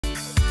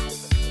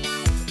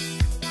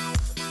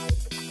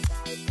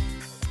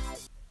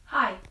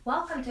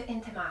Welcome to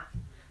IntoMath.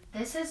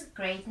 This is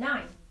grade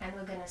 9 and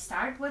we're going to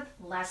start with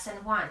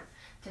lesson 1.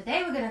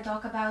 Today we're going to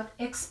talk about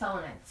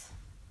exponents.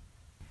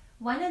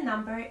 When a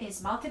number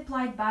is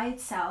multiplied by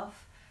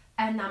itself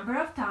a number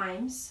of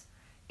times,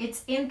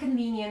 it's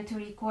inconvenient to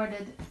record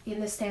it in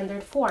the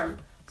standard form.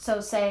 So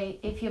say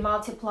if you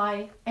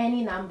multiply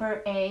any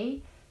number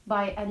a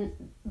by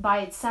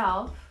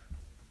itself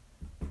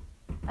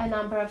a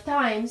number of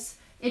times,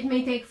 it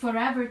may take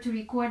forever to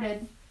record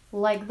it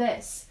like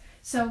this.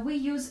 So we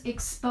use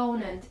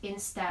exponent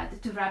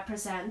instead to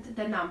represent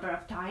the number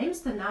of times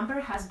the number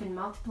has been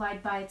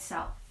multiplied by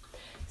itself.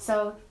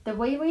 So the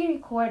way we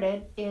record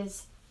it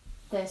is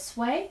this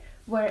way,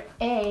 where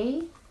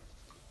a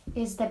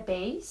is the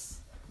base,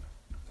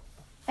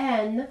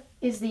 n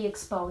is the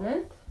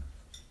exponent,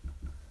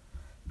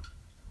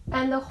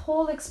 and the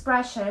whole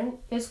expression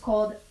is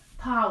called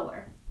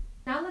power.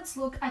 Now let's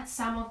look at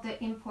some of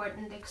the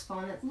important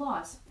exponent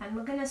laws, and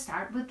we're going to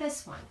start with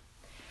this one.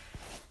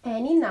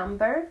 Any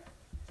number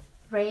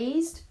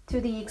raised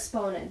to the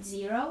exponent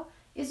 0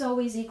 is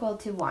always equal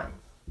to 1.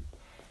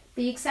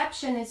 The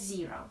exception is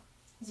 0.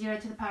 0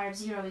 to the power of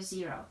 0 is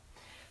 0.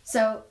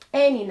 So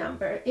any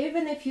number,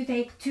 even if you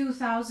take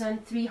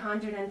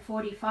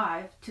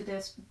 2,345 to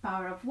the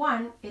power of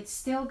 1, it's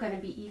still going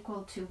to be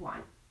equal to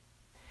 1.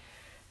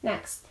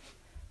 Next,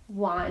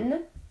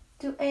 1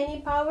 to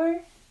any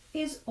power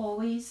is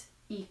always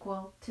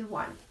equal to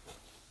 1.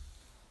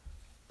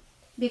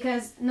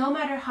 Because no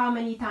matter how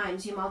many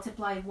times you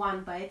multiply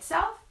 1 by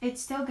itself,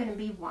 it's still going to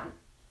be 1.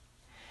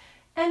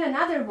 And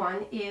another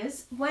one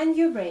is when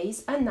you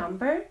raise a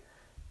number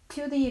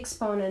to the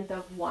exponent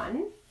of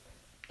 1,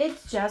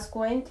 it's just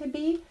going to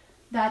be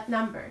that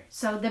number.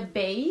 So the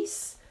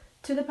base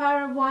to the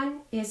power of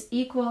 1 is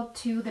equal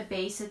to the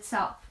base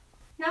itself.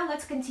 Now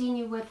let's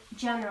continue with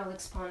general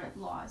exponent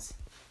laws.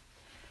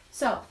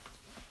 So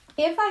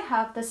if I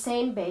have the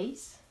same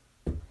base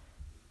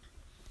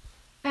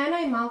and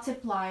I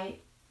multiply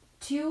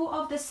two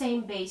of the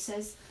same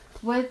bases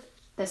with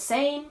the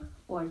same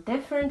or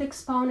different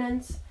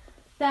exponents,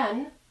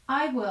 then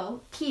I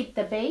will keep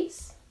the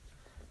base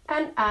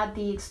and add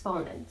the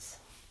exponents.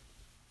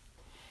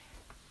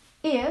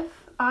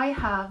 If I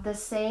have the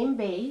same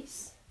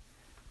base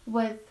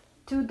with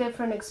two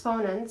different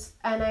exponents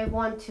and I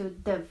want to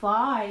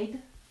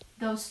divide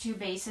those two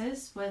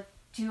bases with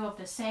two of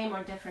the same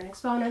or different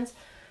exponents,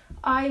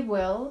 I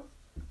will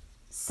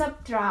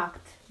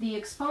subtract the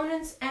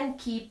exponents and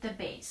keep the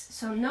base.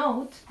 So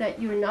note that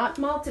you're not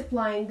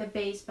multiplying the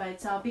base by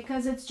itself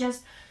because it's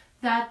just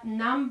that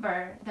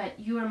number that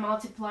you are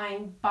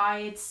multiplying by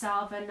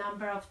itself a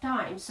number of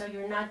times. So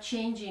you're not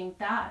changing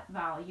that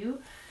value.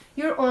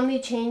 You're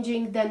only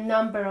changing the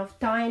number of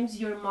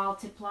times you're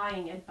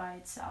multiplying it by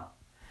itself.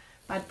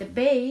 But the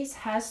base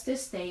has to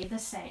stay the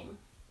same.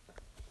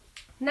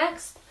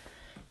 Next,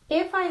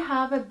 if I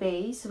have a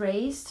base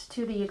raised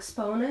to the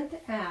exponent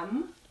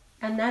m,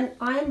 and then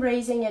I'm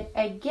raising it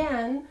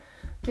again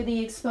to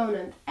the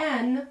exponent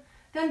n,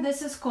 then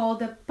this is called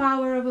the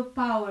power of a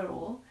power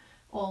rule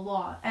or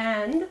law.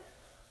 And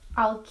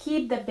I'll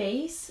keep the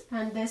base,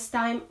 and this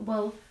time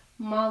we'll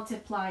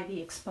multiply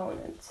the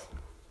exponents.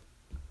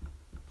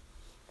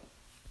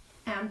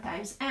 M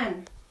times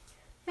n.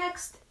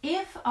 Next,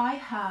 if I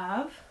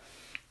have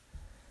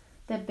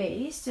the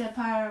base to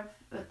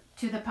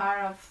the power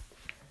of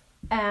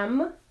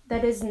m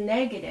that is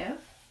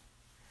negative,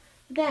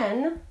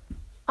 then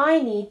I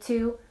need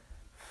to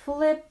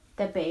flip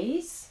the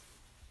base,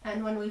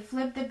 and when we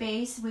flip the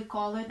base we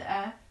call it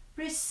a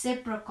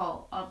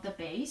reciprocal of the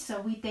base.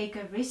 So we take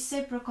a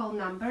reciprocal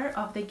number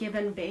of the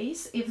given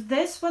base. If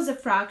this was a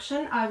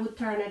fraction, I would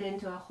turn it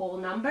into a whole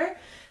number.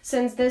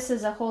 Since this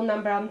is a whole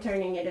number, I'm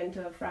turning it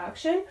into a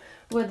fraction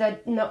with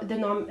the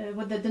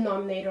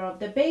denominator of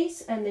the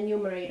base and the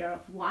numerator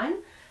of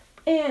 1,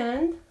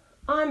 and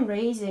I'm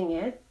raising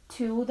it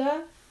to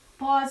the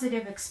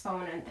positive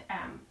exponent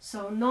m.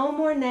 So no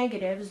more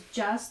negatives,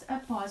 just a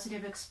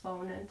positive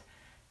exponent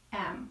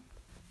m.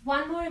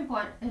 One more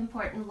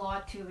important law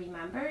to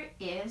remember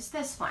is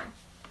this one.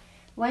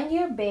 When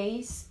your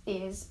base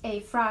is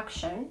a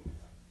fraction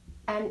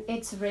and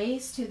it's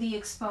raised to the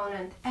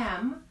exponent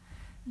m,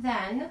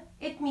 then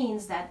it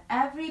means that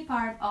every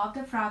part of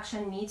the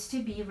fraction needs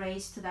to be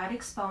raised to that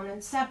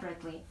exponent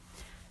separately,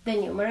 the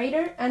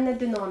numerator and the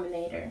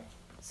denominator.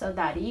 So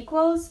that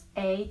equals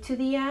a to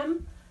the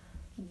m,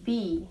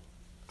 b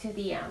to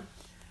the m.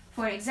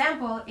 For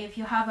example, if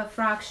you have a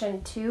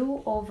fraction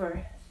 2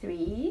 over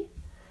 3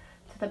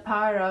 to the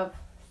power of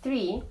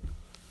 3,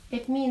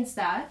 it means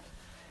that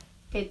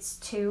it's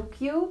 2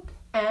 cubed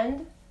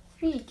and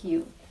 3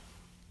 cubed.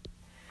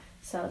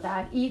 So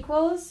that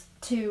equals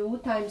 2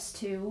 times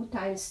 2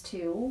 times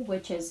 2,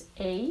 which is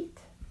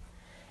 8,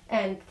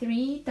 and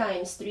 3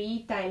 times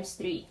 3 times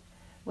 3,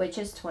 which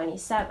is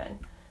 27.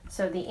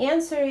 So the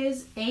answer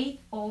is 8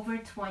 over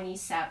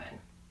 27.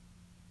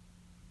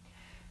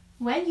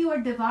 When you are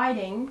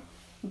dividing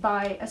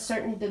by a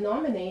certain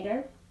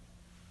denominator,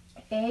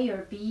 a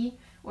or b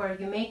or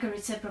you make a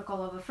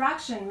reciprocal of a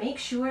fraction, make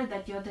sure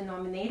that your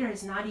denominator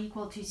is not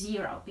equal to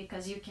 0,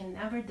 because you can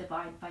never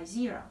divide by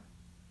 0.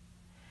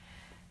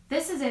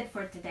 This is it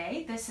for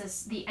today. This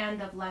is the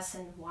end of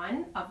lesson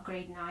 1 of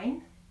grade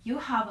 9. You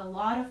have a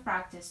lot of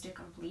practice to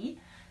complete,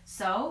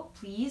 so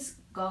please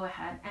go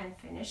ahead and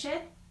finish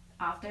it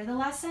after the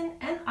lesson,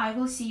 and I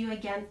will see you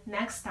again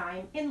next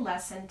time in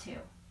lesson 2.